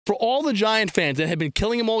for all the Giant fans that have been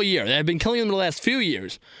killing him all year, that have been killing him the last few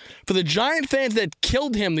years, for the Giant fans that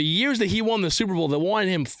killed him the years that he won the Super Bowl, that wanted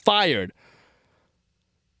him fired,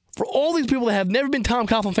 for all these people that have never been Tom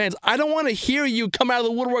Coughlin fans, I don't want to hear you come out of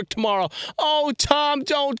the woodwork tomorrow, oh, Tom,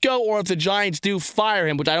 don't go, or if the Giants do fire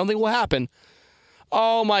him, which I don't think will happen,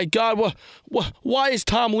 oh, my God, why is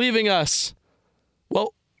Tom leaving us?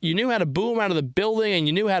 Well, you knew how to boo him out of the building, and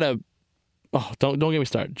you knew how to... Oh, don't get me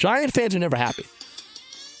started. Giant fans are never happy.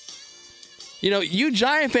 You know, you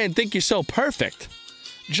Giant fans think you're so perfect.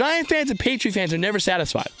 Giant fans and Patriot fans are never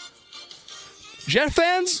satisfied. Jet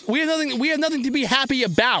fans, we have nothing to be happy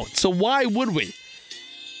about, so why would we?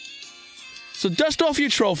 So dust off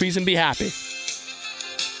your trophies and be happy.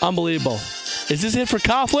 Unbelievable. Is this it for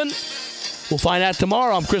Coughlin? We'll find out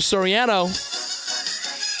tomorrow. I'm Chris Soriano.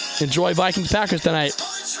 Enjoy Vikings-Packers tonight.